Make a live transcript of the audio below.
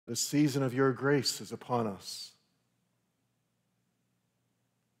The season of your grace is upon us.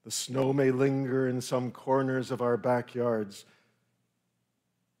 The snow may linger in some corners of our backyards,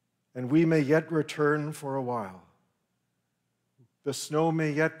 and we may yet return for a while. The snow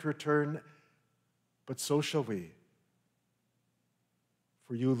may yet return, but so shall we.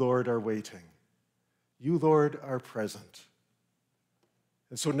 For you, Lord, are waiting. You, Lord, are present.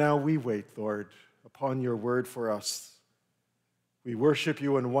 And so now we wait, Lord, upon your word for us. We worship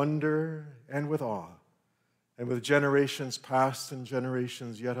you in wonder and with awe, and with generations past and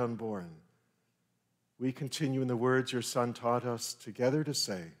generations yet unborn. We continue in the words your Son taught us together to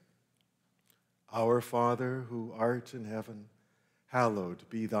say, Our Father, who art in heaven, hallowed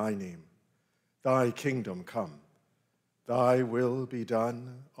be thy name. Thy kingdom come. Thy will be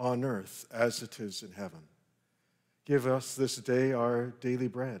done on earth as it is in heaven. Give us this day our daily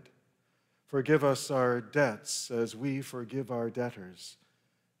bread. Forgive us our debts as we forgive our debtors.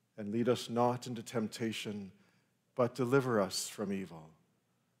 And lead us not into temptation, but deliver us from evil.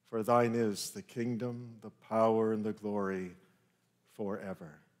 For thine is the kingdom, the power, and the glory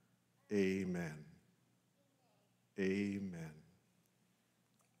forever. Amen. Amen.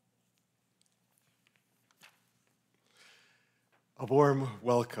 A warm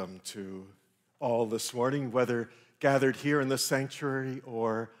welcome to all this morning, whether gathered here in the sanctuary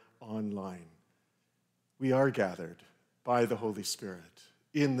or online. We are gathered by the Holy Spirit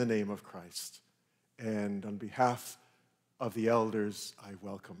in the name of Christ. And on behalf of the elders, I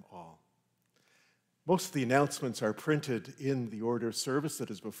welcome all. Most of the announcements are printed in the order of service that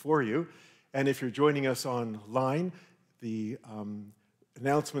is before you. And if you're joining us online, the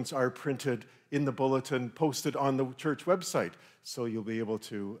announcements are printed in the bulletin posted on the church website. So you'll be able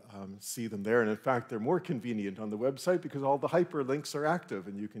to see them there. And in fact, they're more convenient on the website because all the hyperlinks are active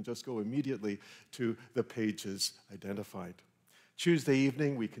and you can just go immediately to the pages identified. Tuesday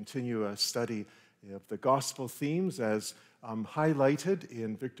evening, we continue a study of the gospel themes as highlighted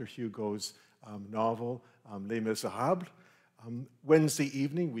in Victor Hugo's novel, Les Miserables. Wednesday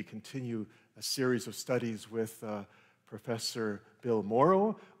evening, we continue a series of studies with Professor Bill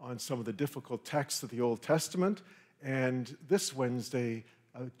Morrow on some of the difficult texts of the Old Testament. And this Wednesday,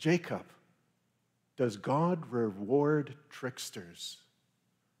 Jacob. Does God reward tricksters?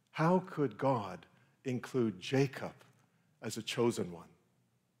 How could God include Jacob as a chosen one?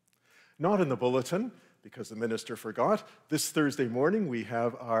 Not in the bulletin, because the minister forgot. This Thursday morning, we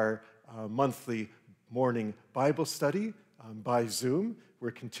have our monthly morning Bible study by Zoom.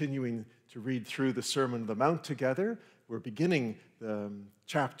 We're continuing to read through the Sermon on the Mount together. We're beginning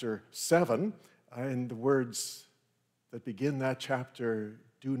chapter 7, and the words that begin that chapter,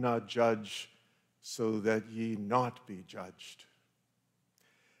 do not judge so that ye not be judged.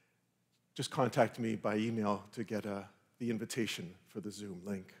 Just contact me by email to get the invitation for the Zoom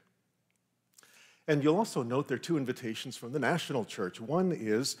link. And you'll also note there are two invitations from the National Church. One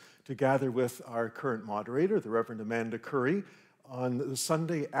is to gather with our current moderator, the Reverend Amanda Curry, on the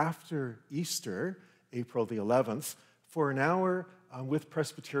Sunday after Easter, April the 11th, for an hour with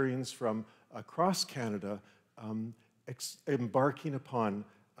Presbyterians from across Canada, embarking upon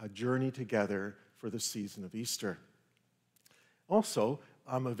a journey together for the season of Easter. Also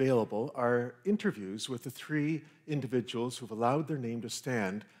available are interviews with the three individuals who've allowed their name to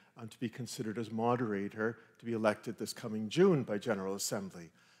stand to be considered as moderator to be elected this coming June by General Assembly.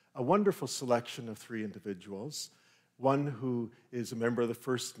 A wonderful selection of three individuals. One who is a member of the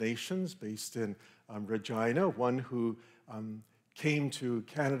First Nations based in Regina, one who came to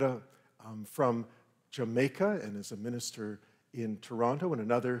Canada from Jamaica and is a minister in Toronto, and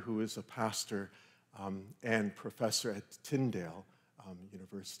another who is a pastor and professor at Tyndale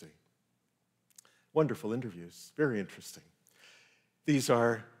University. Wonderful interviews, very interesting. These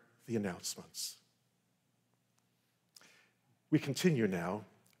are the announcements. We continue now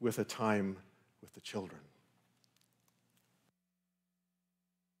with a time with the children.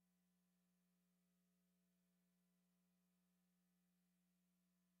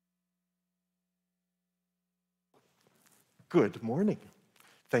 Good morning.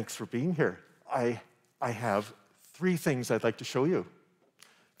 Thanks for being here. I have three things I'd like to show you.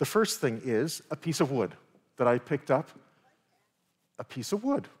 The first thing is a piece of wood that I picked up. A piece of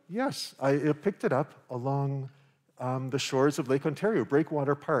wood, yes. I picked it up along the shores of Lake Ontario,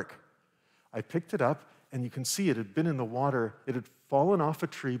 Breakwater Park. I picked it up, and you can see it had been in the water. It had fallen off a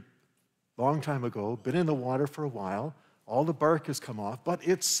tree a long time ago, been in the water for a while. All the bark has come off, but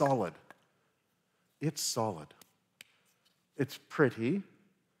it's solid. It's solid. It's pretty,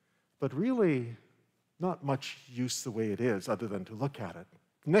 but really not much use the way it is other than to look at it.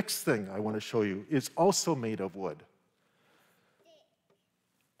 Next thing I want to show you is also made of wood.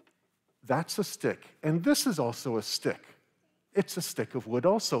 That's a stick. And this is also a stick. It's a stick of wood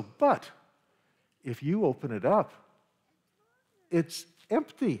also. But if you open it up, it's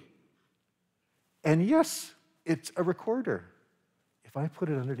empty. And yes, it's a recorder. If I put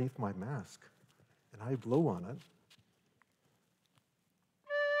it underneath my mask and I blow on it,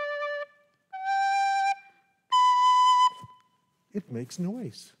 it makes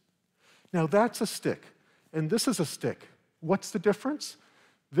noise. Now that's a stick, and this is a stick. What's the difference?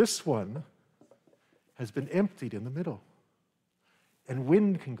 This one has been emptied in the middle, and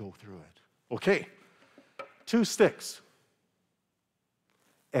wind can go through it. Okay, 2 sticks,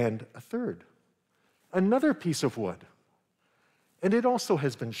 and a third. Another piece of wood, and it also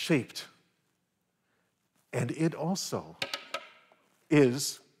has been shaped, and it also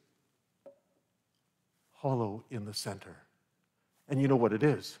is hollow in the center. And you know what it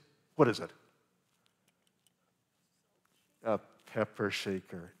is? What is it? A pepper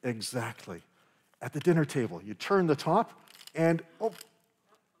shaker. Exactly. At the dinner table, you turn the top, and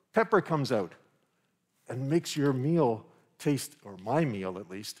pepper comes out and makes your meal taste, or my meal at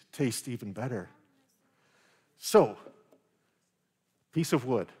least, taste even better. So, piece of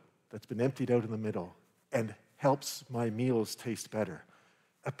wood that's been emptied out in the middle and helps my meals taste better.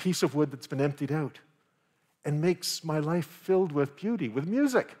 A piece of wood that's been emptied out and makes my life filled with beauty, with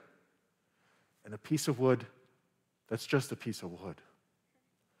music. And a piece of wood that's just a piece of wood.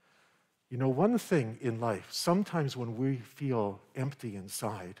 You know, one thing in life, sometimes when we feel empty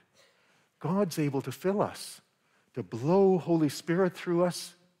inside, God's able to fill us, to blow Holy Spirit through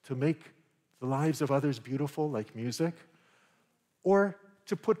us, to make the lives of others beautiful, like music, or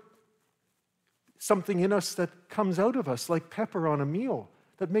to put something in us that comes out of us, like pepper on a meal,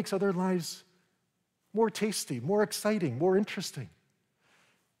 that makes other lives more tasty, more exciting, more interesting.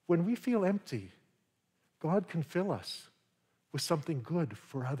 When we feel empty, God can fill us with something good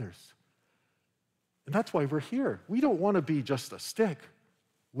for others. And that's why we're here. We don't want to be just a stick.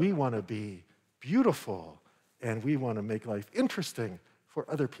 We want to be beautiful, and we want to make life interesting for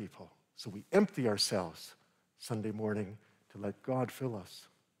other people. So we empty ourselves Sunday morning to let God fill us.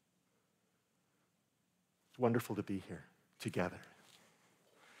 It's wonderful to be here together.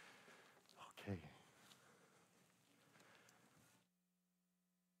 Okay.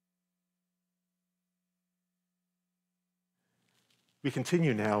 We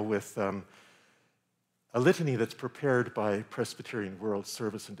continue now with a litany that's prepared by Presbyterian World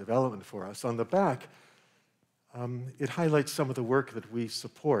Service and Development for us. On the back, it highlights some of the work that we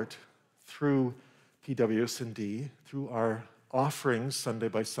support through PWS&D, through our offerings Sunday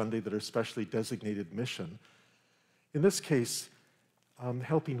by Sunday that are specially designated mission. In this case,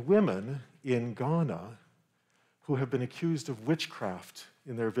 helping women in Ghana who have been accused of witchcraft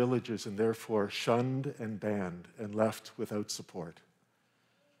in their villages and therefore shunned and banned and left without support.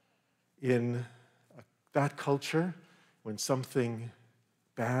 In that culture, when something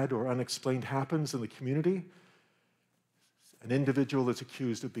bad or unexplained happens in the community, an individual is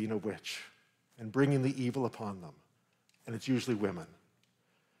accused of being a witch and bringing the evil upon them. And it's usually women.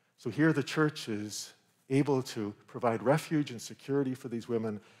 So here the church is able to provide refuge and security for these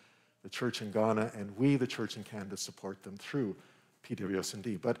women, the church in Ghana, and we, the church in Canada, support them through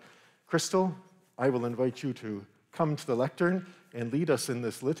PWS&D. But Crystal, I will invite you to come to the lectern and lead us in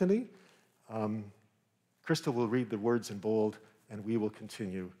this litany. Crystal will read the words in bold, and we will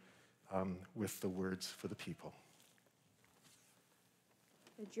continue with the words for the people.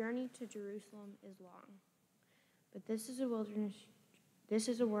 The journey to Jerusalem is long, but this is a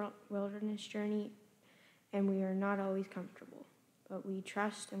wilderness journey, and we are not always comfortable, but we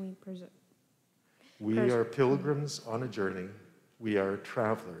trust and we persevere. We are pilgrims on a journey. We are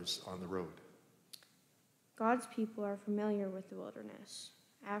travelers on the road. God's people are familiar with the wilderness.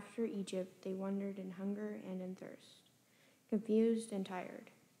 After Egypt, they wandered in hunger and in thirst, confused and tired,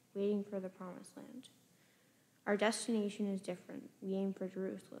 waiting for the promised land. Our destination is different. We aim for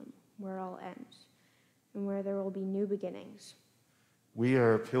Jerusalem, where it all ends, and where there will be new beginnings. We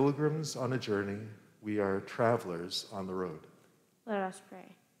are pilgrims on a journey. We are travelers on the road. Let us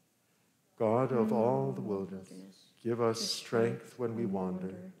pray. God of all the wilderness, give us strength when we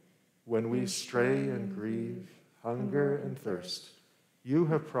wander, when we stray and grieve, hunger and thirst. You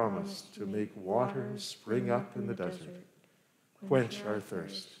have promised to make waters spring up in the desert. Quench our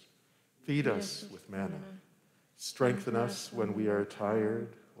thirst. Feed us with manna. Strengthen us when we are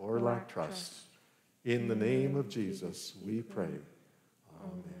tired or lack trust. In the name of Jesus, we pray. Amen.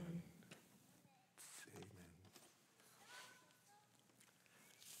 Amen.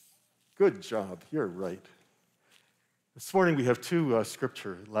 Good job. You're right. This morning we have 2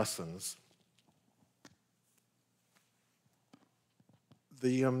 scripture lessons.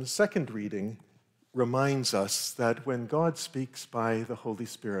 The second reading reminds us that when God speaks by the Holy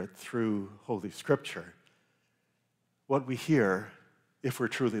Spirit through Holy Scripture, what we hear, if we're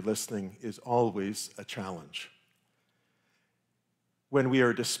truly listening, is always a challenge. When we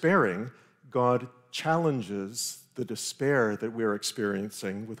are despairing, God challenges the despair that we're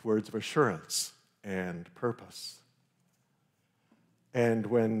experiencing with words of assurance and purpose. And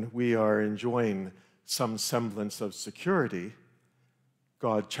when we are enjoying some semblance of security,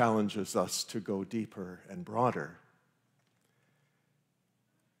 God challenges us to go deeper and broader.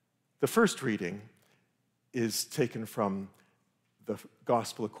 The first reading is taken from the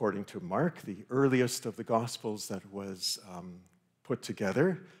Gospel according to Mark, the earliest of the Gospels that was put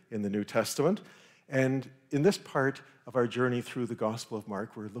together in the New Testament. And in this part of our journey through the Gospel of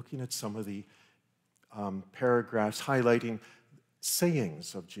Mark, we're looking at some of the paragraphs highlighting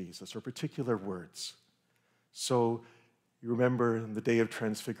sayings of Jesus or particular words. So you remember in the day of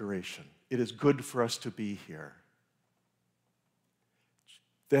Transfiguration, it is good for us to be here.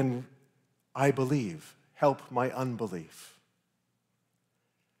 Then I believe, help my unbelief.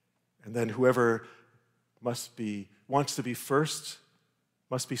 And then whoever wants to be first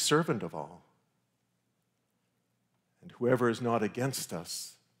must be servant of all. And whoever is not against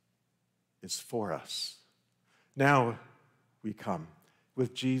us is for us. Now we come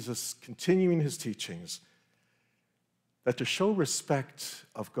with Jesus continuing his teachings that to show respect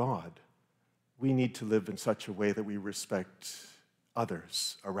of God, we need to live in such a way that we respect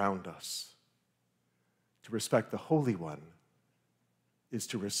others around us. To respect the Holy One is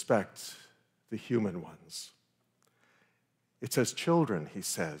to respect the human ones. It's as children, he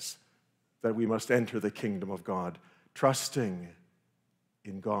says, that we must enter the kingdom of God, trusting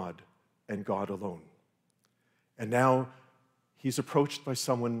in God and God alone. And now he's approached by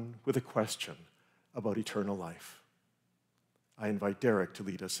someone with a question about eternal life. I invite Derek to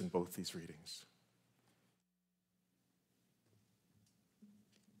lead us in both these readings.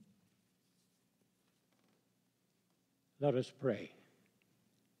 Let us pray.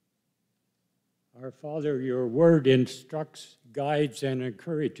 Our Father, your word instructs, guides, and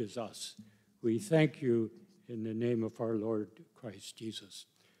encourages us. We thank you in the name of our Lord Christ Jesus.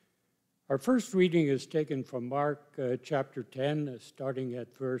 Our first reading is taken from Mark chapter 10, starting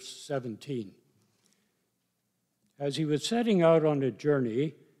at verse 17. As he was setting out on a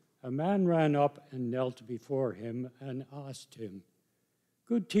journey, a man ran up and knelt before him and asked him,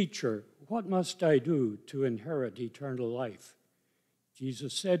 "Good teacher, what must I do to inherit eternal life?"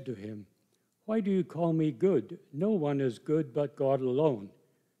 Jesus said to him, "Why do you call me good? No one is good but God alone.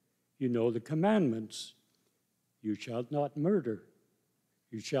 You know the commandments. You shall not murder.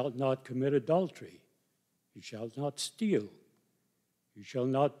 You shall not commit adultery. You shall not steal. You shall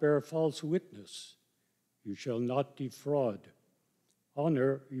not bear false witness. You shall not defraud.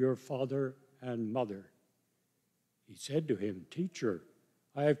 Honor your father and mother." He said to him, "Teacher,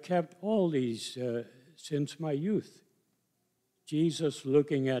 I have kept all these since my youth." Jesus,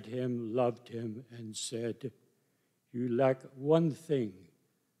 looking at him, loved him and said, "You lack one thing.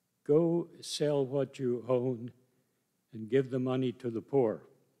 Go sell what you own and give the money to the poor,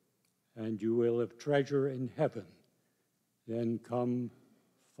 and you will have treasure in heaven. Then come,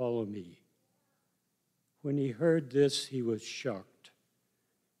 follow me." When he heard this, he was shocked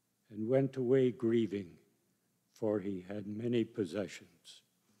and went away grieving, for he had many possessions.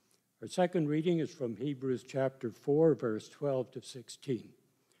 Our second reading is from Hebrews chapter 4, verse 12 to 16.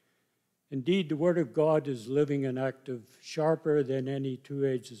 Indeed, the word of God is living and active, sharper than any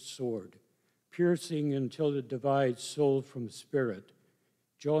two-edged sword, piercing until it divides soul from spirit,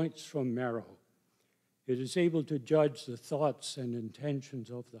 joints from marrow. It is able to judge the thoughts and intentions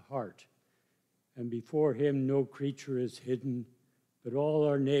of the heart. And before him no creature is hidden, but all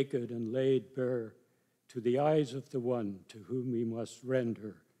are naked and laid bare to the eyes of the one to whom we must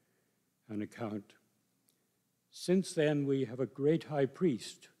render an account. Since then we have a great high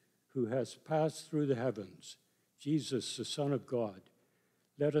priest who has passed through the heavens, Jesus, the Son of God.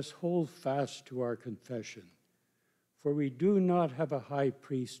 Let us hold fast to our confession, for we do not have a high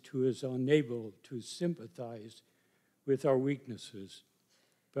priest who is unable to sympathize with our weaknesses,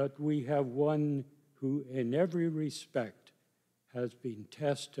 but we have one who in every respect has been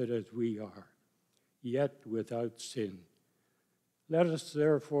tested as we are, yet without sin. Let us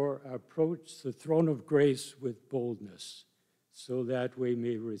therefore approach the throne of grace with boldness, so that we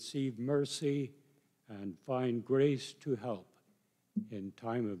may receive mercy and find grace to help in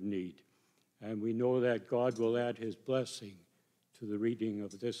time of need. And we know that God will add his blessing to the reading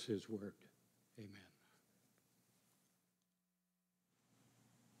of this, his word. Amen.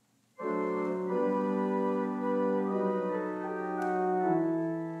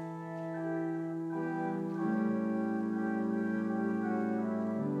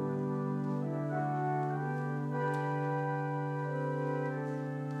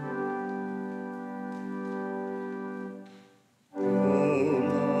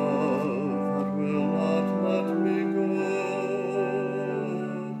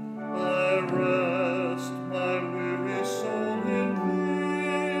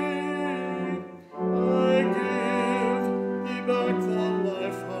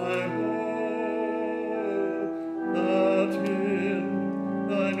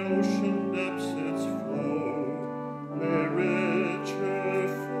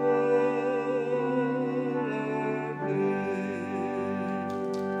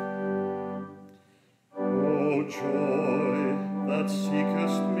 joy that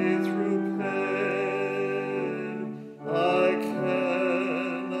seekest me through pain, I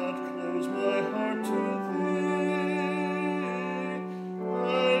cannot close my heart to thee.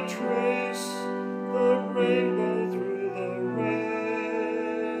 I trace the rainbow through the rain,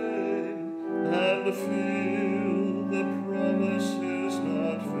 and feel the promise is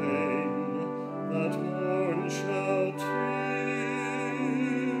not vain, that morn shall tearless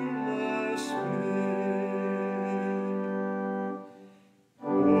be. O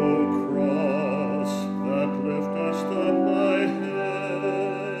cross that liftest up my head,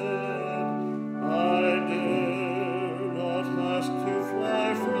 I dare not ask to fly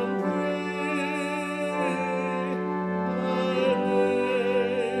from thee. I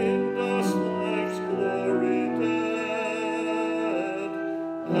lay dust life's glory dead,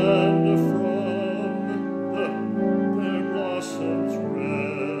 and from their blossoms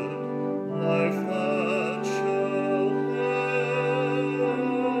red, life that shall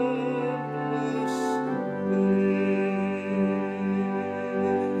endless be.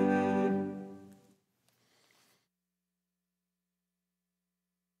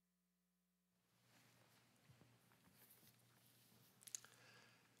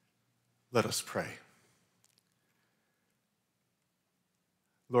 Let us pray.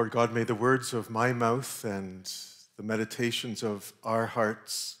 Lord God, may the words of my mouth and the meditations of our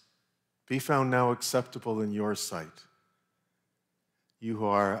hearts be found now acceptable in your sight. You who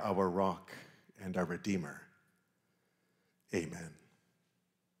are our rock and our Redeemer. Amen.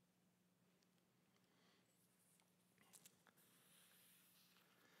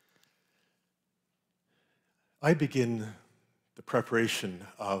 I begin the preparation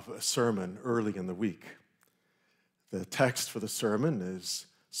of a sermon early in the week. The text for the sermon is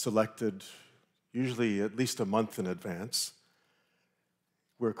selected usually at least a month in advance.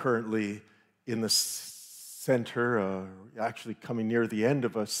 We're currently in the center, actually coming near the end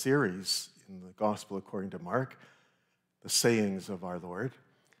of a series in the Gospel according to Mark, the sayings of our Lord.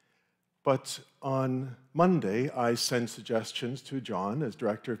 But on Monday, I send suggestions to John as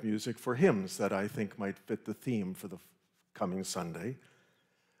director of music for hymns that I think might fit the theme for the coming Sunday.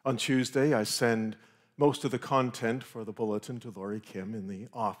 On Tuesday, I send most of the content for the bulletin to Lori Kim in the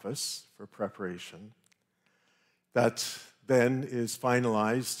office for preparation. That then is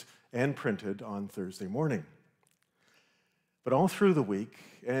finalized and printed on Thursday morning. But all through the week,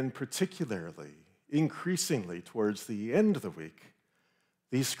 and particularly, increasingly towards the end of the week,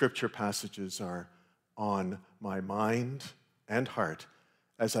 these scripture passages are on my mind and heart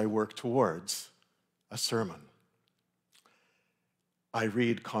as I work towards a sermon. I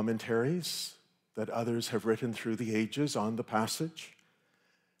read commentaries that others have written through the ages on the passage.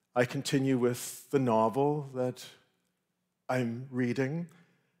 I continue with the novel that I'm reading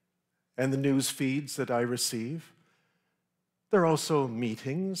and the news feeds that I receive. There are also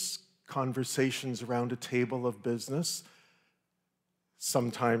meetings, conversations around a table of business,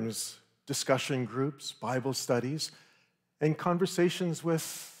 sometimes discussion groups, Bible studies, and conversations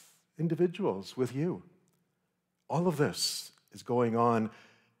with individuals, with you. All of this is going on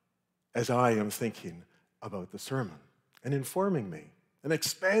as I am thinking about the sermon and informing me and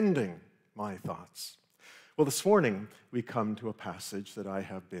expanding my thoughts. Well, this morning we come to a passage that I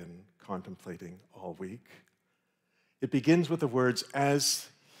have been contemplating all week. It begins with the words, as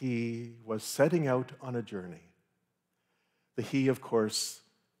he was setting out on a journey. The he, of course,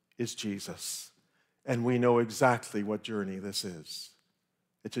 is Jesus, and we know exactly what journey this is.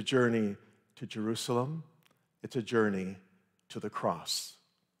 It's a journey to Jerusalem. It's a journey to the cross.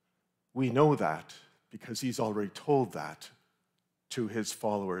 We know that because he's already told that to his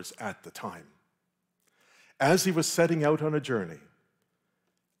followers at the time. As he was setting out on a journey,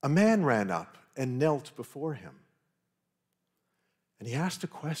 a man ran up and knelt before him. And he asked a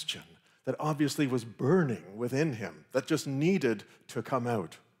question that obviously was burning within him, that just needed to come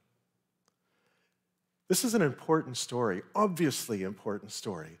out. This is an important story, obviously important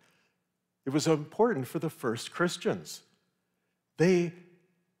story. It was important for the first Christians. They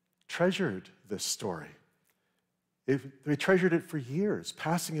treasured this story. They treasured it for years,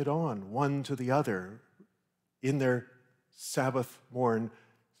 passing it on one to the other in their Sabbath morn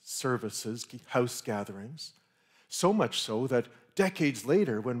services, house gatherings. So much so that decades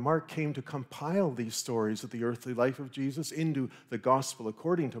later, when Mark came to compile these stories of the earthly life of Jesus into the Gospel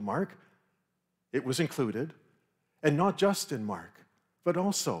according to Mark, it was included, and not just in Mark, but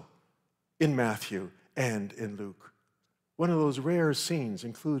also in Matthew and in Luke. One of those rare scenes,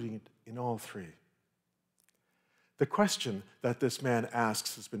 including in all three. The question that this man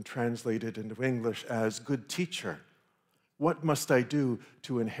asks has been translated into English as, "Good teacher, what must I do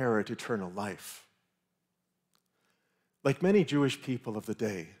to inherit eternal life?" Like many Jewish people of the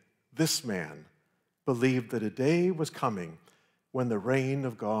day, this man believed that a day was coming when the reign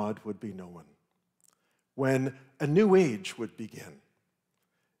of God would be known, when a new age would begin,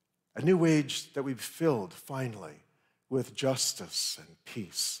 a new age that would be filled finally with justice and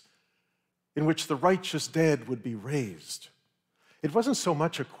peace, in which the righteous dead would be raised. It wasn't so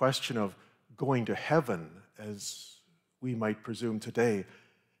much a question of going to heaven, as we might presume today,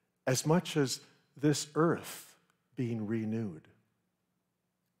 as much as this earth being renewed.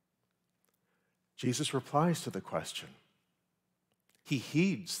 Jesus replies to the question. He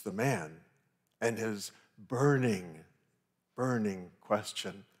heeds the man and his burning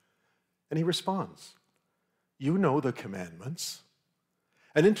question, and he responds, "You know the commandments."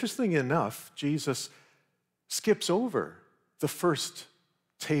 And interestingly enough, Jesus skips over the first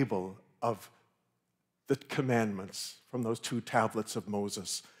table of the commandments from those 2 tablets of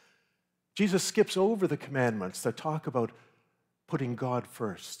Moses. Jesus skips over the commandments that talk about putting God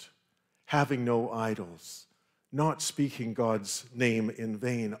first, having no idols, not speaking God's name in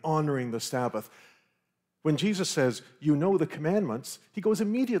vain, honoring the Sabbath. When Jesus says, "You know the commandments," he goes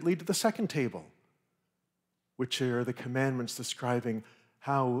immediately to the second table, which are the commandments describing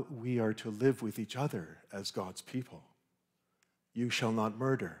how we are to live with each other as God's people. You shall not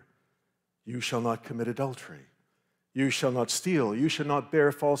murder. You shall not commit adultery. You shall not steal. You shall not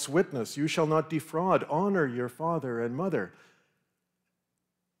bear false witness. You shall not defraud. Honor your father and mother.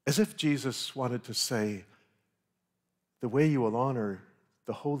 As if Jesus wanted to say, the way you will honor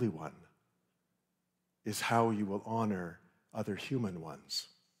the Holy One is how you will honor other human ones.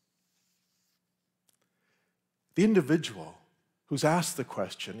 The individual who's asked the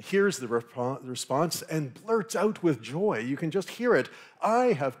question hears the response and blurts out with joy. You can just hear it.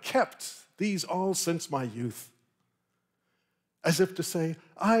 "I have kept these all since my youth." As if to say,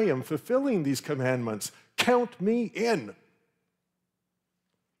 "I am fulfilling these commandments. Count me in."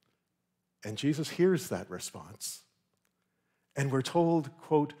 And Jesus hears that response. And we're told,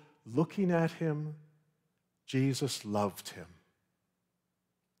 quote, "Looking at him, Jesus loved him."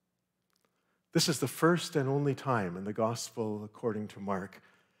 This is the first and only time in the gospel, according to Mark,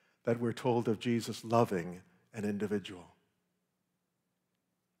 that we're told of Jesus loving an individual.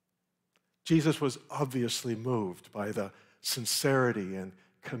 Jesus was obviously moved by the sincerity and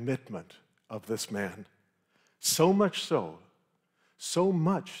commitment of this man. So much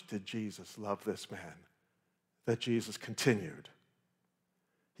did Jesus love this man that Jesus continued.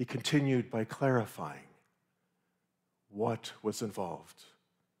 He continued by clarifying what was involved,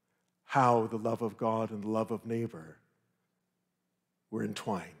 how the love of God and the love of neighbor were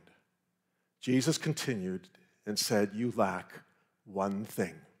entwined. Jesus continued and said, "You lack one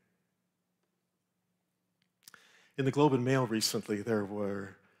thing." In the Globe and Mail recently, there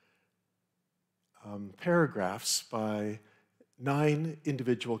were paragraphs by 9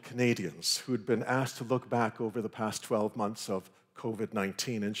 individual Canadians who had been asked to look back over the past 12 months of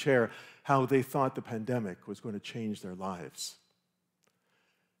COVID-19 and share how they thought the pandemic was going to change their lives.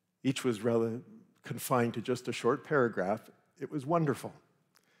 Each was confined to just a short paragraph. It was wonderful.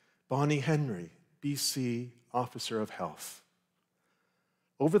 Bonnie Henry, BC Officer of Health.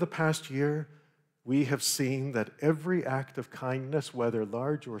 Over the past year, we have seen that every act of kindness, whether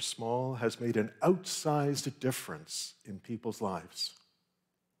large or small, has made an outsized difference in people's lives.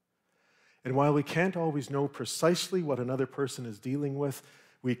 And while we can't always know precisely what another person is dealing with,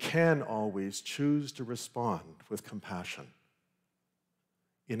 we can always choose to respond with compassion.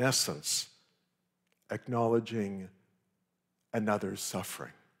 In essence, acknowledging another's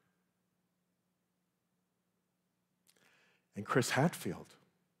suffering. And Chris Hadfield,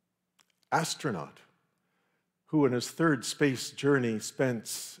 astronaut, who in his 3rd space journey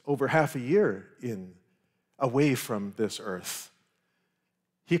spent over half a year away from this earth,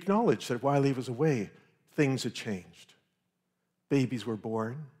 he acknowledged that while he was away, things had changed. Babies were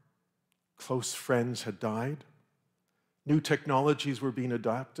born, close friends had died, new technologies were being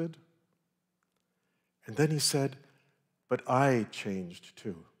adopted. And then he said, "But I changed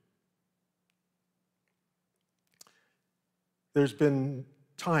too." There's been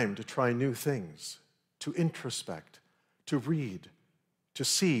time to try new things, to introspect, to read, to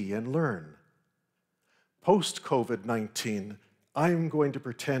see and learn. Post-COVID-19, I'm going to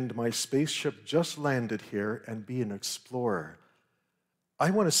pretend my spaceship just landed here and be an explorer. I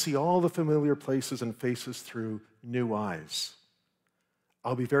want to see all the familiar places and faces through new eyes.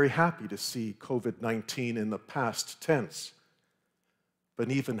 I'll be very happy to see COVID-19 in the past tense, but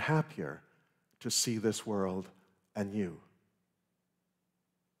even happier to see this world anew.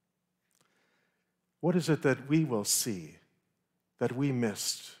 What is it that we will see that we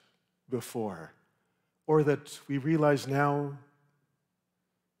missed before, or that we realize now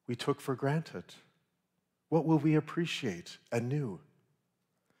we took for granted? What will we appreciate anew?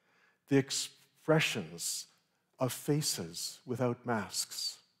 The expressions of faces without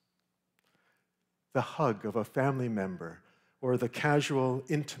masks, the hug of a family member, or the casual,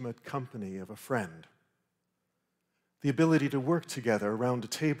 intimate company of a friend, the ability to work together around a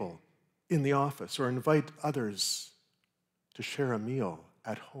table in the office or invite others to share a meal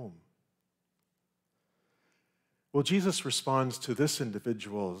at home. Well, Jesus responds to this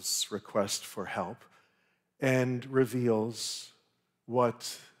individual's request for help and reveals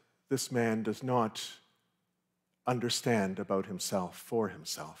what this man does not understand about himself for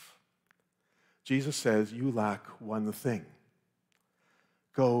himself. Jesus says, "You lack one thing.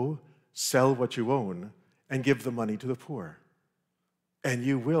 Go, sell what you own, and give the money to the poor, and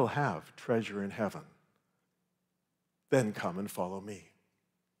you will have treasure in heaven. Then come and follow me."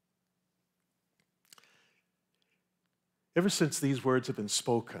 Ever since these words have been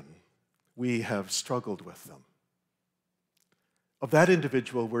spoken, we have struggled with them. Of that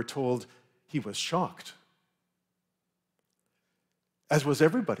individual, we're told he was shocked, as was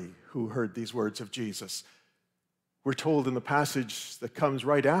everybody who heard these words of Jesus. We're told in the passage that comes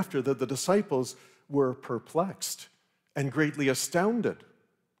right after that the disciples were perplexed and greatly astounded.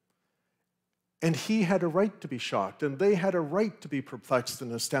 And he had a right to be shocked, and they had a right to be perplexed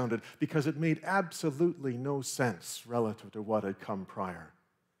and astounded, because it made absolutely no sense relative to what had come prior.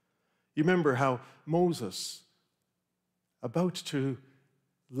 You remember how Moses, about to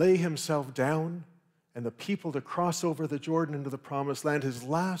lay himself down and the people to cross over the Jordan into the promised land, his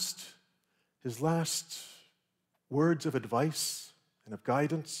last words of advice and of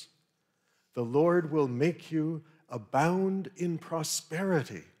guidance: "The Lord will make you abound in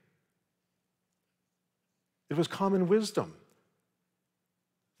prosperity." It was common wisdom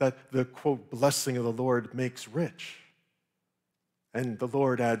that the, quote, "blessing of the Lord makes rich, and the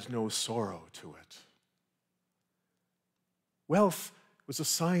Lord adds no sorrow to it." Wealth was a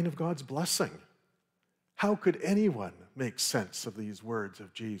sign of God's blessing. How could anyone make sense of these words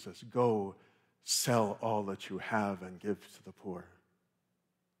of Jesus? Go, sell all that you have and give to the poor.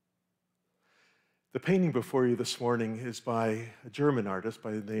 The painting before you this morning is by a German artist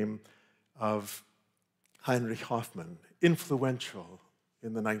by the name of Heinrich Hoffmann, influential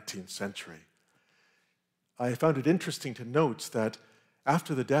in the 19th century. I found it interesting to note that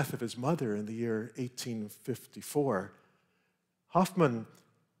after the death of his mother in the year 1854, Hoffmann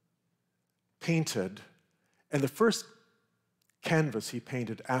painted, and the first canvas he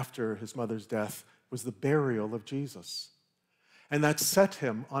painted after his mother's death was the burial of Jesus. And that set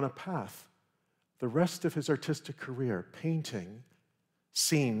him on a path the rest of his artistic career, painting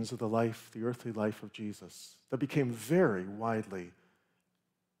scenes of the life, the earthly life of Jesus, that became very widely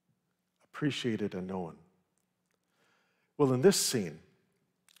appreciated and known. Well, in this scene,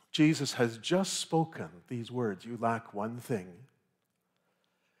 Jesus has just spoken these words, "You lack one thing."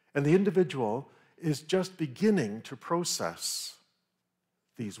 And the individual is just beginning to process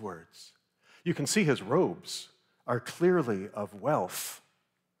these words. You can see his robes are clearly of wealth,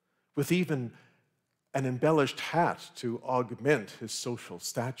 with even an embellished hat to augment his social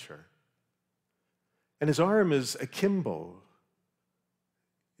stature. And his arm is akimbo,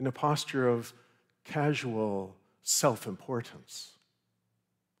 in a posture of casual self-importance.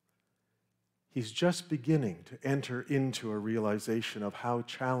 He's just beginning to enter into a realization of how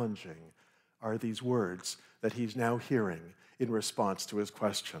challenging are these words that he's now hearing in response to his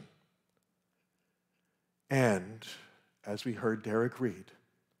question. And, as we heard Derek read,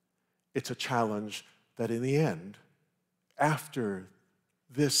 it's a challenge that in the end, after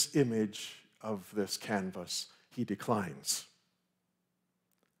this image of this canvas, he declines.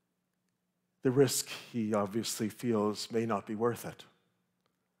 The risk he obviously feels may not be worth it.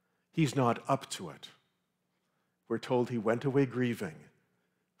 He's not up to it. We're told he went away grieving,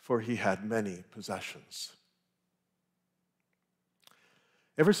 for he had many possessions.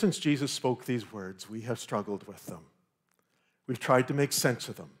 Ever since Jesus spoke these words, we have struggled with them. We've tried to make sense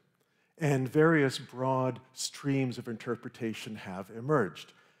of them, and various broad streams of interpretation have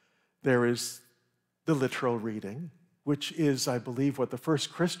emerged. There is the literal reading, which is, I believe, what the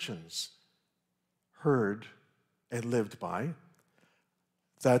first Christians heard and lived by,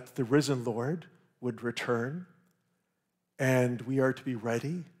 that the risen Lord would return, and we are to be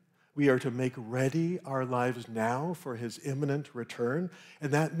ready. We are to make ready our lives now for his imminent return,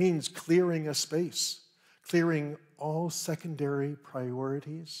 and that means clearing a space, clearing all secondary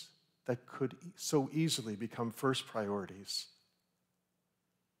priorities that could so easily become first priorities,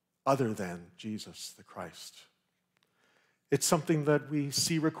 other than Jesus the Christ. It's something that we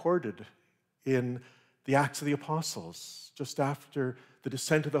see recorded in the Acts of the Apostles, just after the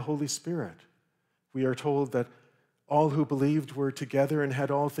descent of the Holy Spirit, we are told that all who believed were together and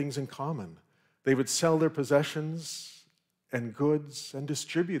had all things in common. They would sell their possessions and goods and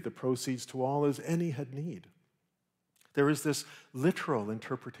distribute the proceeds to all as any had need. There is this literal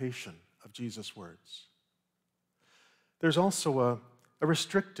interpretation of Jesus' words. There's also a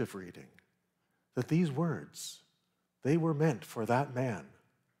restrictive reading, that these words, they were meant for that man,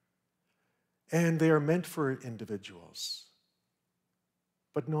 and they are meant for individuals,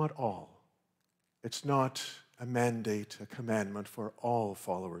 but not all. It's not a mandate, a commandment for all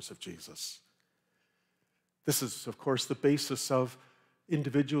followers of Jesus. This is, of course, the basis of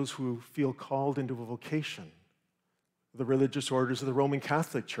individuals who feel called into a vocation. The religious orders of the Roman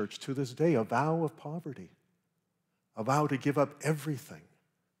Catholic Church to this day, a vow of poverty, a vow to give up everything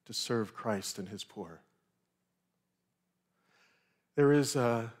to serve Christ and his poor. There is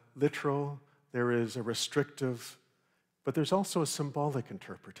a literal, there is a restrictive, but there's also a symbolic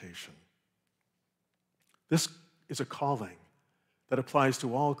interpretation. This is a calling that applies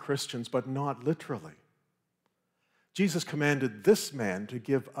to all Christians, but not literally. Jesus commanded this man to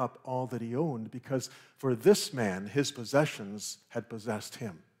give up all that he owned because for this man, his possessions had possessed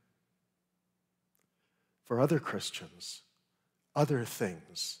him. For other Christians, other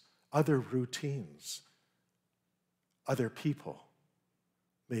things, other routines, other people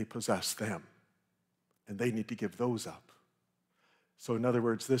may possess them, and they need to give those up. So in other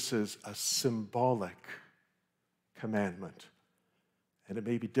words, this is a symbolic commandment, and it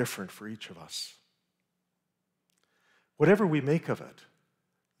may be different for each of us. Whatever we make of it,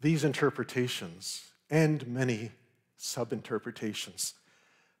 these interpretations and many sub-interpretations,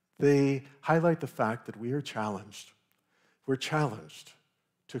 they highlight the fact that we are challenged. We're challenged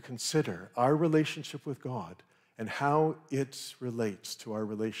to consider our relationship with God and how it relates to our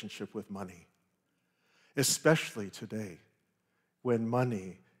relationship with money, especially today when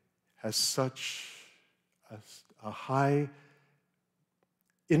money has such a high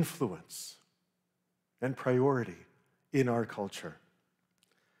influence and priority in our culture.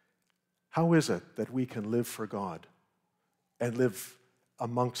 How is it that we can live for God and live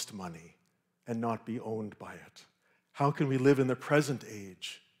amongst money and not be owned by it? How can we live in the present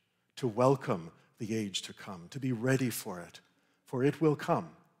age to welcome the age to come, to be ready for it will come,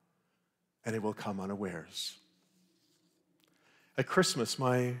 and it will come unawares. At Christmas,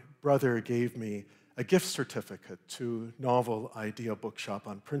 my brother gave me a gift certificate to Novel Idea Bookshop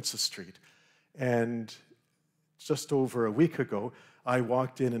on Princess Street, and just over a week ago, I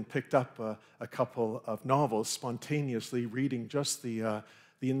walked in and picked up a couple of novels, spontaneously reading just the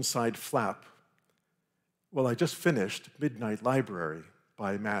inside flap. Well, I just finished Midnight Library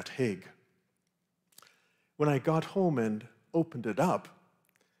by Matt Haig. When I got home and opened it up,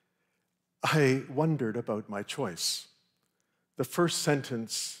 I wondered about my choice. The first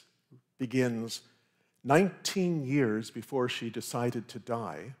sentence begins, 19 years before she decided to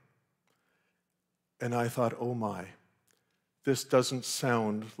die. And I thought, oh my, this doesn't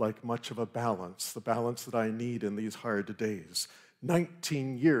sound like much of a balance, the balance that I need in these hard days.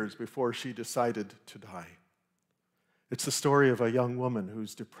 19 years before she decided to die. It's the story of a young woman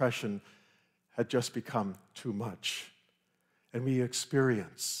whose depression had just become too much. And we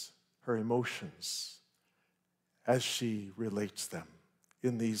experience her emotions as she relates them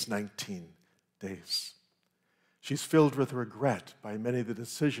in these 19 days. She's filled with regret by many of the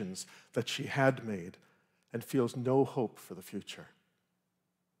decisions that she had made and feels no hope for the future.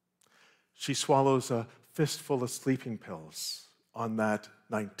 She swallows a fistful of sleeping pills on that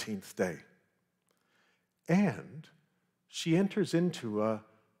 19th day. And she enters into a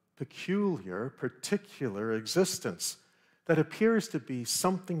peculiar, particular existence that appears to be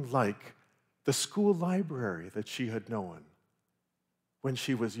something like the school library that she had known when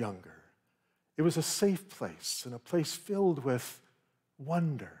she was younger. It was a safe place and a place filled with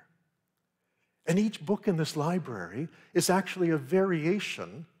wonder. And each book in this library is actually a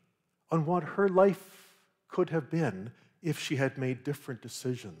variation on what her life could have been if she had made different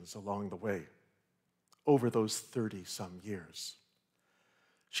decisions along the way over those 30-some years.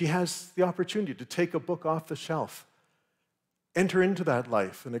 She has the opportunity to take a book off the shelf, enter into that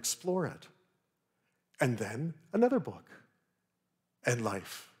life and explore it. And then another book and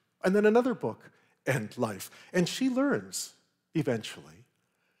life. And then another book and life. And she learns eventually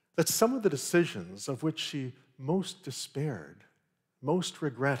that some of the decisions of which she most despaired, most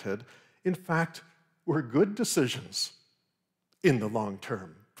regretted, in fact, were good decisions in the long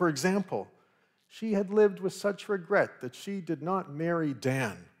term. For example, she had lived with such regret that she did not marry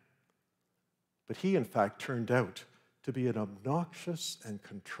Dan. But he, in fact, turned out to be an obnoxious and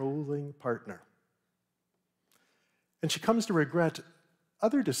controlling partner. And she comes to regret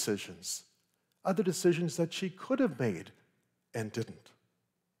other decisions that she could have made and didn't.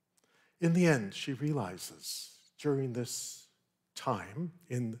 In the end, she realizes during this time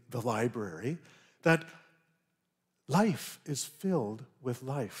in the library that life is filled with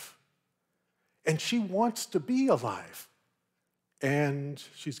life. And she wants to be alive. And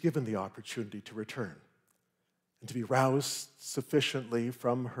she's given the opportunity to return and to be roused sufficiently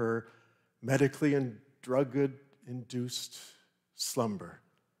from her medically and drug-induced slumber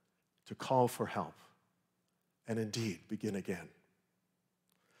to call for help and indeed begin again.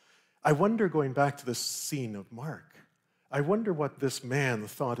 I wonder, going back to this scene of Mark, I wonder what this man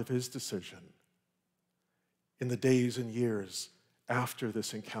thought of his decision in the days and years after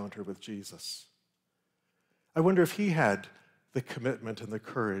this encounter with Jesus. I wonder if he had the commitment and the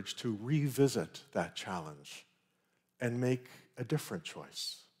courage to revisit that challenge and make a different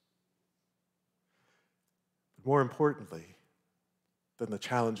choice. But more importantly than the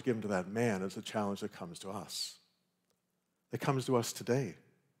challenge given to that man is the challenge that comes to us. It comes to us today.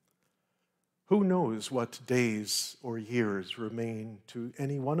 Who knows what days or years remain to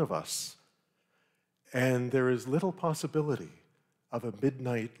any one of us? And there is little possibility of a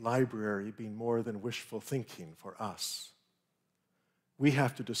midnight library being more than wishful thinking for us. We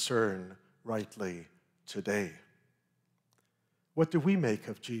have to discern rightly today. What do we make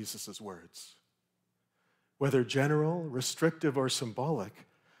of Jesus' words? Whether general, restrictive, or symbolic,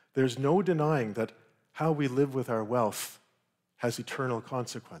 there's no denying that how we live with our wealth has eternal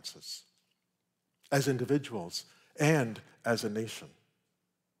consequences, as individuals and as a nation.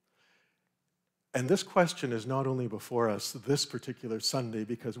 And this question is not only before us this particular Sunday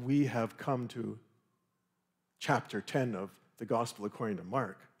because we have come to chapter 10 of the Gospel according to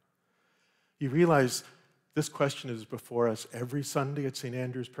Mark. You realize this question is before us every Sunday at St.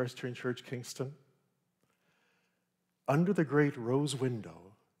 Andrew's Presbyterian Church, Kingston. Under the great rose window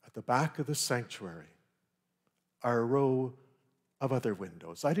at the back of the sanctuary are a row of other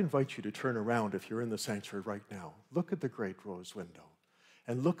windows. I'd invite you to turn around if you're in the sanctuary right now. Look at the great rose window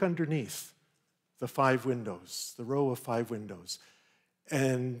and look underneath the 5 windows, the row of 5 windows,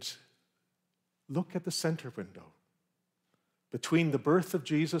 and look at the center window. Between the birth of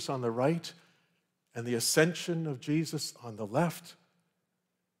Jesus on the right and the ascension of Jesus on the left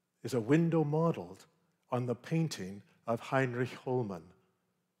is a window modeled on the painting of Heinrich Hollmann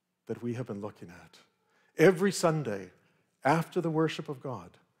that we have been looking at. Every Sunday after the worship of God,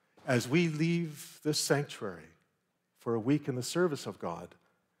 as we leave this sanctuary for a week in the service of God,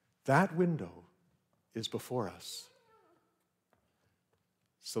 that window is before us.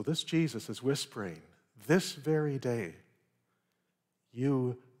 So this Jesus is whispering, this very day,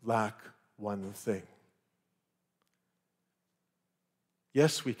 you lack one thing.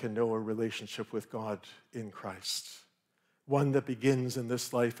 Yes, we can know a relationship with God in Christ, one that begins in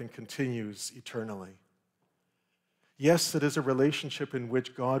this life and continues eternally. Yes, it is a relationship in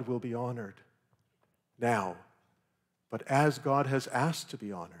which God will be honored now, but as God has asked to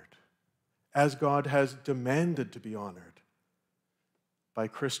be honored, as God has demanded to be honored by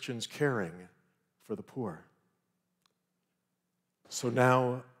Christians caring for the poor. So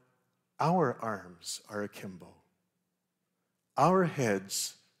now our arms are akimbo. Our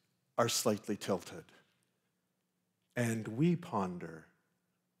heads are slightly tilted. And we ponder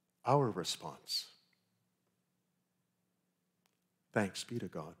our response. Thanks be to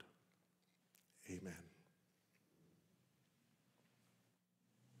God. Amen.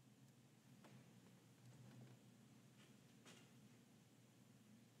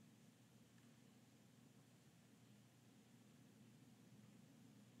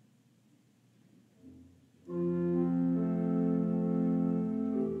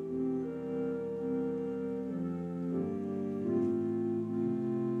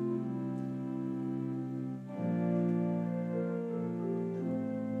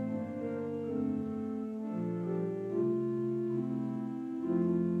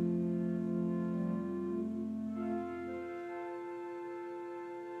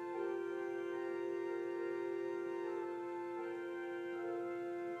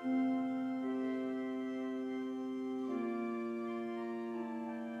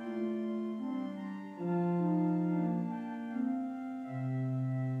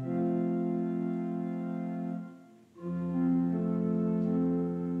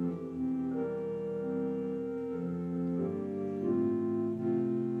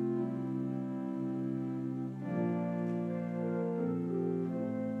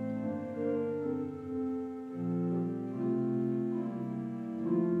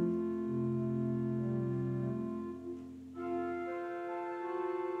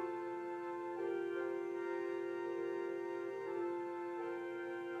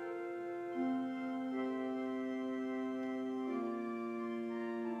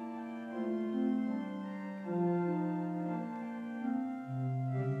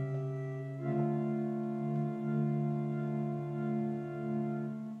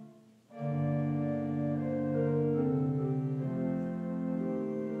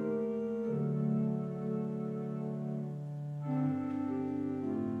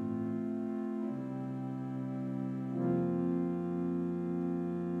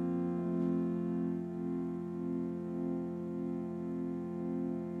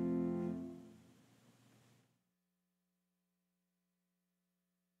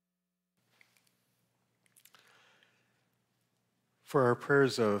 For our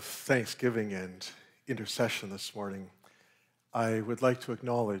prayers of thanksgiving and intercession this morning, I would like to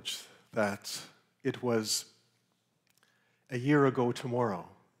acknowledge that it was a year ago tomorrow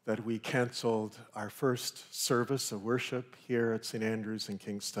that we canceled our first service of worship here at St. Andrew's in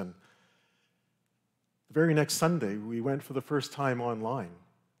Kingston. The very next Sunday, we went for the first time online,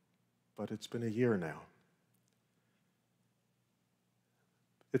 but it's been a year now.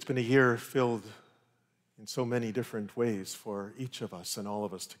 It's been a year filled in so many different ways for each of us and all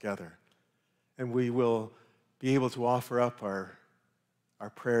of us together. And we will be able to offer up our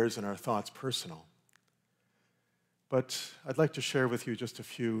prayers and our thoughts personal. But I'd like to share with you just a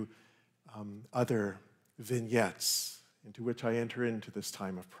few other vignettes into which I enter into this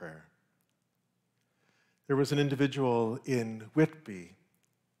time of prayer. There was an individual in Whitby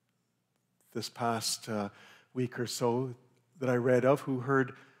this past week or so that I read of who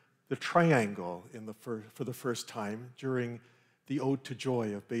heard the triangle for the first time during the Ode to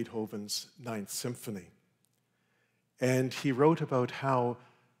Joy of Beethoven's Ninth Symphony. And he wrote about how,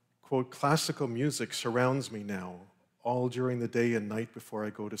 quote, classical music surrounds me now, all during the day and night before I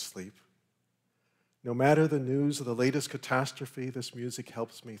go to sleep. No matter the news of the latest catastrophe, this music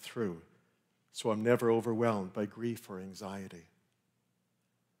helps me through, so I'm never overwhelmed by grief or anxiety.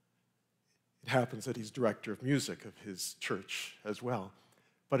 It happens that he's director of music of his church as well.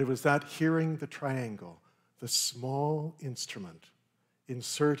 But it was that hearing the triangle, the small instrument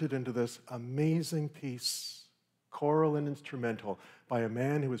inserted into this amazing piece, choral and instrumental, by a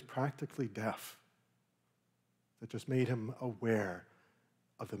man who was practically deaf, that just made him aware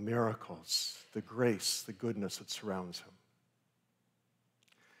of the miracles, the grace, the goodness that surrounds him.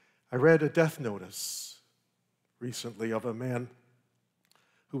 I read a death notice recently of a man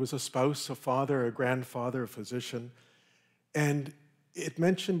who was a spouse, a father, a grandfather, a physician, and it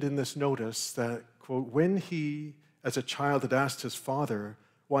mentioned in this notice that, quote, when he, as a child, had asked his father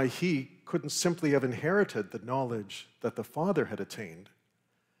why he couldn't simply have inherited the knowledge that the father had attained,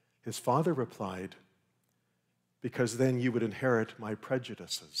 his father replied, because then you would inherit my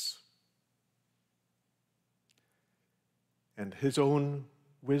prejudices. And his own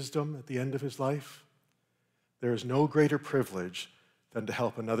wisdom at the end of his life, there is no greater privilege than to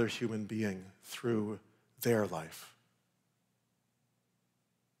help another human being through their life.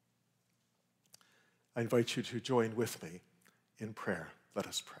 I invite you to join with me in prayer. Let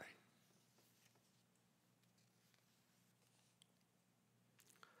us pray.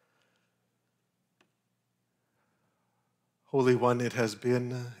 Holy One, it has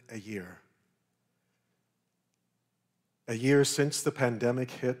been a year. A year since the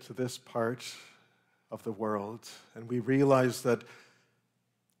pandemic hit this part of the world, and we realize that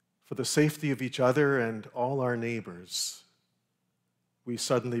for the safety of each other and all our neighbors, we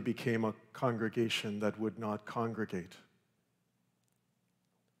suddenly became a congregation that would not congregate.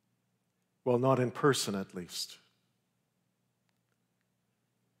 Well, not in person at least.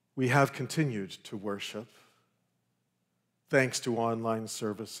 We have continued to worship, thanks to online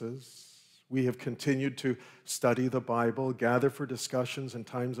services. We have continued to study the Bible, gather for discussions and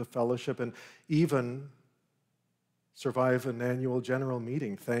times of fellowship, and even survive an annual general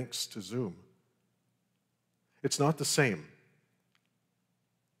meeting thanks to Zoom. It's not the same.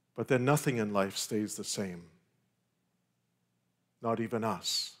 But then nothing in life stays the same. Not even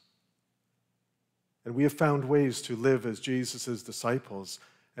us. And we have found ways to live as Jesus' disciples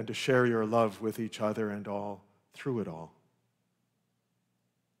and to share your love with each other and all through it all.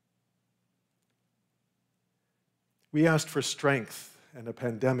 We asked for strength, and a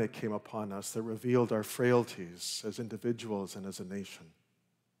pandemic came upon us that revealed our frailties as individuals and as a nation.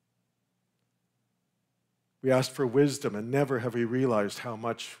 We asked for wisdom, and never have we realized how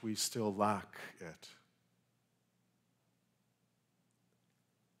much we still lack it.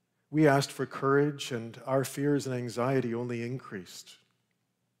 We asked for courage, and our fears and anxiety only increased.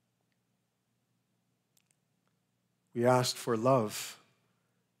 We asked for love,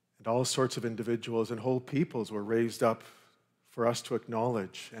 and all sorts of individuals and whole peoples were raised up for us to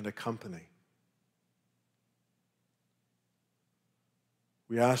acknowledge and accompany.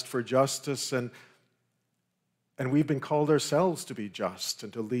 We asked for justice, and we've been called ourselves to be just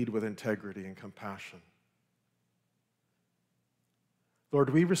and to lead with integrity and compassion.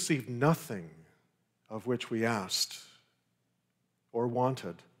 Lord, we received nothing of which we asked or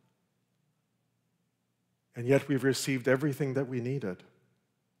wanted, and yet we've received everything that we needed.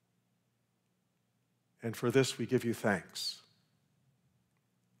 And for this we give you thanks.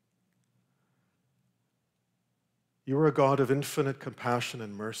 You are a God of infinite compassion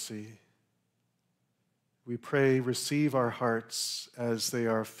and mercy. We pray, receive our hearts as they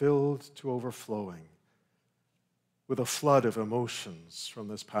are filled to overflowing with a flood of emotions from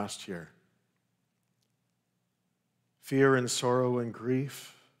this past year. Fear and sorrow and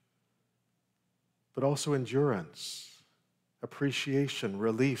grief, but also endurance, appreciation,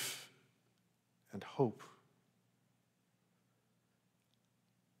 relief, and hope.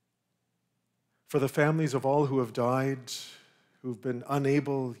 For the families of all who have died, who've been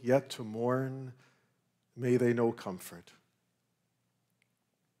unable yet to mourn, may they know comfort.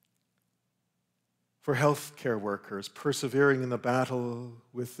 For healthcare workers persevering in the battle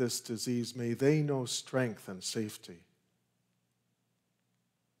with this disease, may they know strength and safety.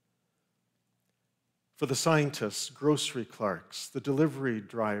 For the scientists, grocery clerks, the delivery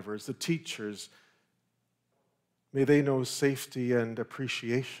drivers, the teachers, may they know safety and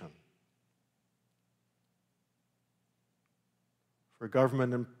appreciation. For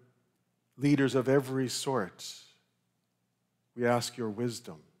government and leaders of every sort, we ask your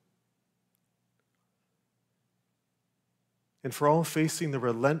wisdom. And for all facing the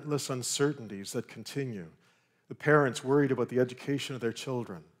relentless uncertainties that continue, the parents worried about the education of their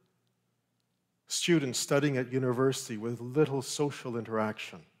children, students studying at university with little social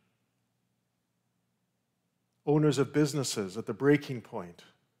interaction, owners of businesses at the breaking point,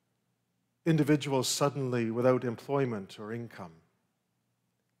 individuals suddenly without employment or income,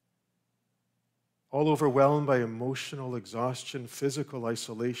 all overwhelmed by emotional exhaustion, physical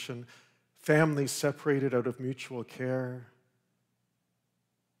isolation, families separated out of mutual care,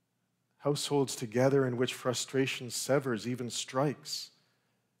 households together in which frustration severs, even strikes.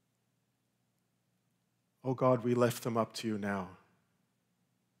 Oh God, we lift them up to you now.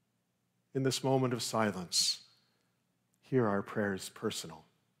 In this moment of silence, hear our prayers personal.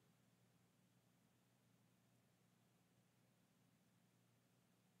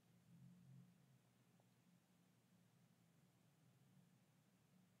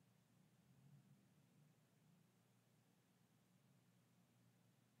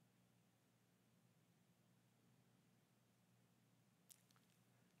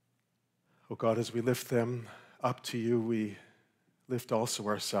 Oh God, as we lift them up to you, we lift also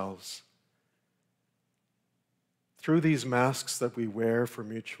ourselves. Through these masks that we wear for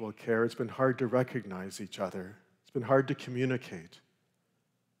mutual care, it's been hard to recognize each other. It's been hard to communicate.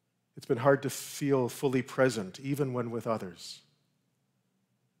 It's been hard to feel fully present, even when with others.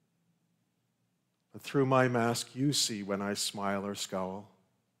 But through my mask, you see when I smile or scowl.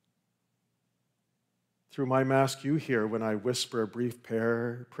 Through my mask, you hear when I whisper a brief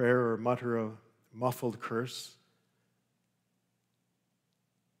prayer or mutter a muffled curse.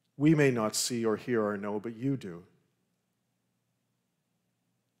 We may not see or hear or know, but you do.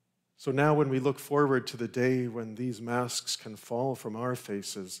 So now when we look forward to the day when these masks can fall from our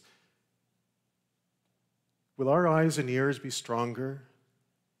faces, will our eyes and ears be stronger,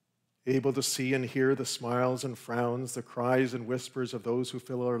 able to see and hear the smiles and frowns, the cries and whispers of those who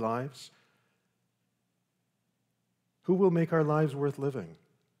fill our lives? Who will make our lives worth living?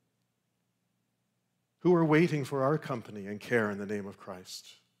 Who are waiting for our company and care in the name of Christ?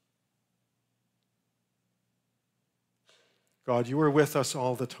 God, you are with us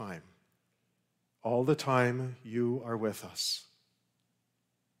all the time. All the time, you are with us.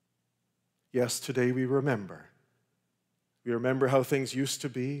 Yes, today we remember. We remember how things used to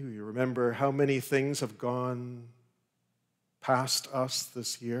be. We remember how many things have gone past us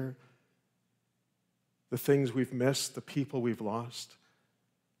this year. The things we've missed, the people we've lost.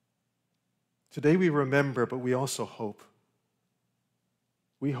 Today we remember, but we also hope.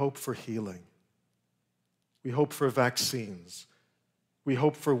 We hope for healing. We hope for vaccines. We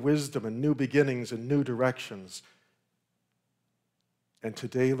hope for wisdom and new beginnings and new directions. And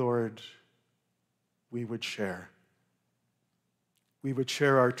today, Lord, we would share. We would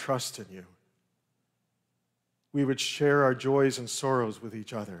share our trust in you. We would share our joys and sorrows with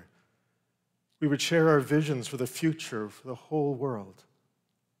each other. We would share our visions for the future, for the whole world.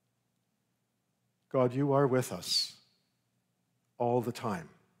 God, you are with us all the time.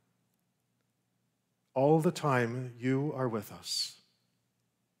 All the time, you are with us.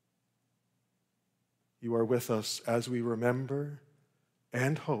 You are with us as we remember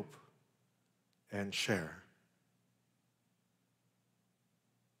and hope and share.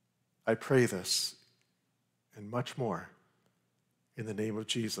 I pray this and much more in the name of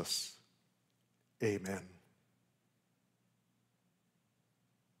Jesus. Amen.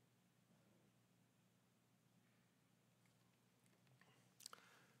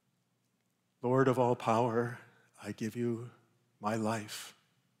 Lord of all power, I give you my life.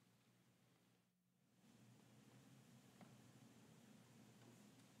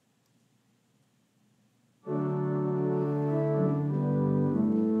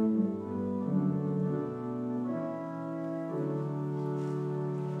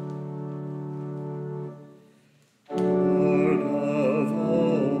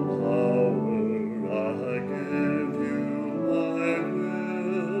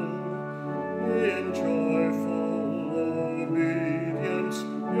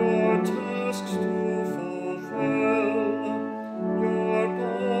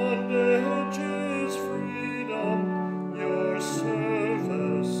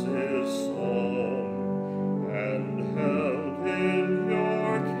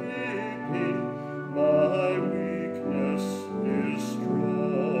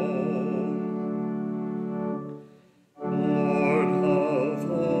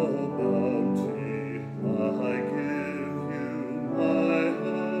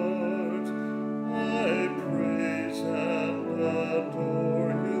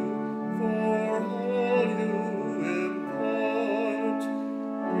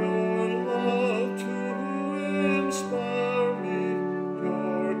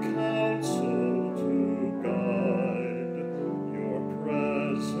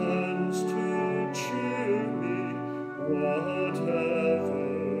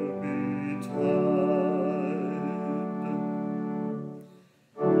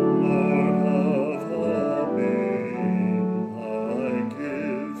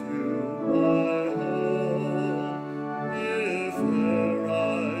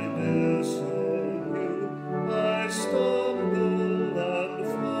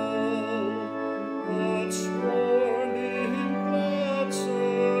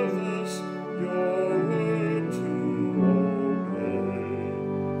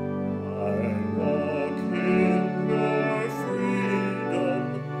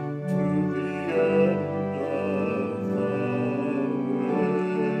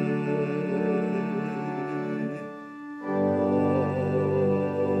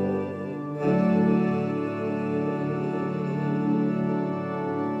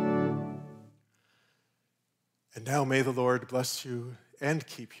 Now may the Lord bless you and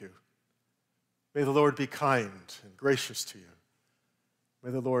keep you. May the Lord be kind and gracious to you.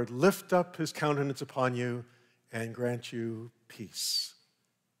 May the Lord lift up his countenance upon you and grant you peace.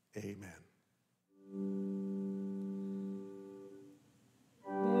 Amen.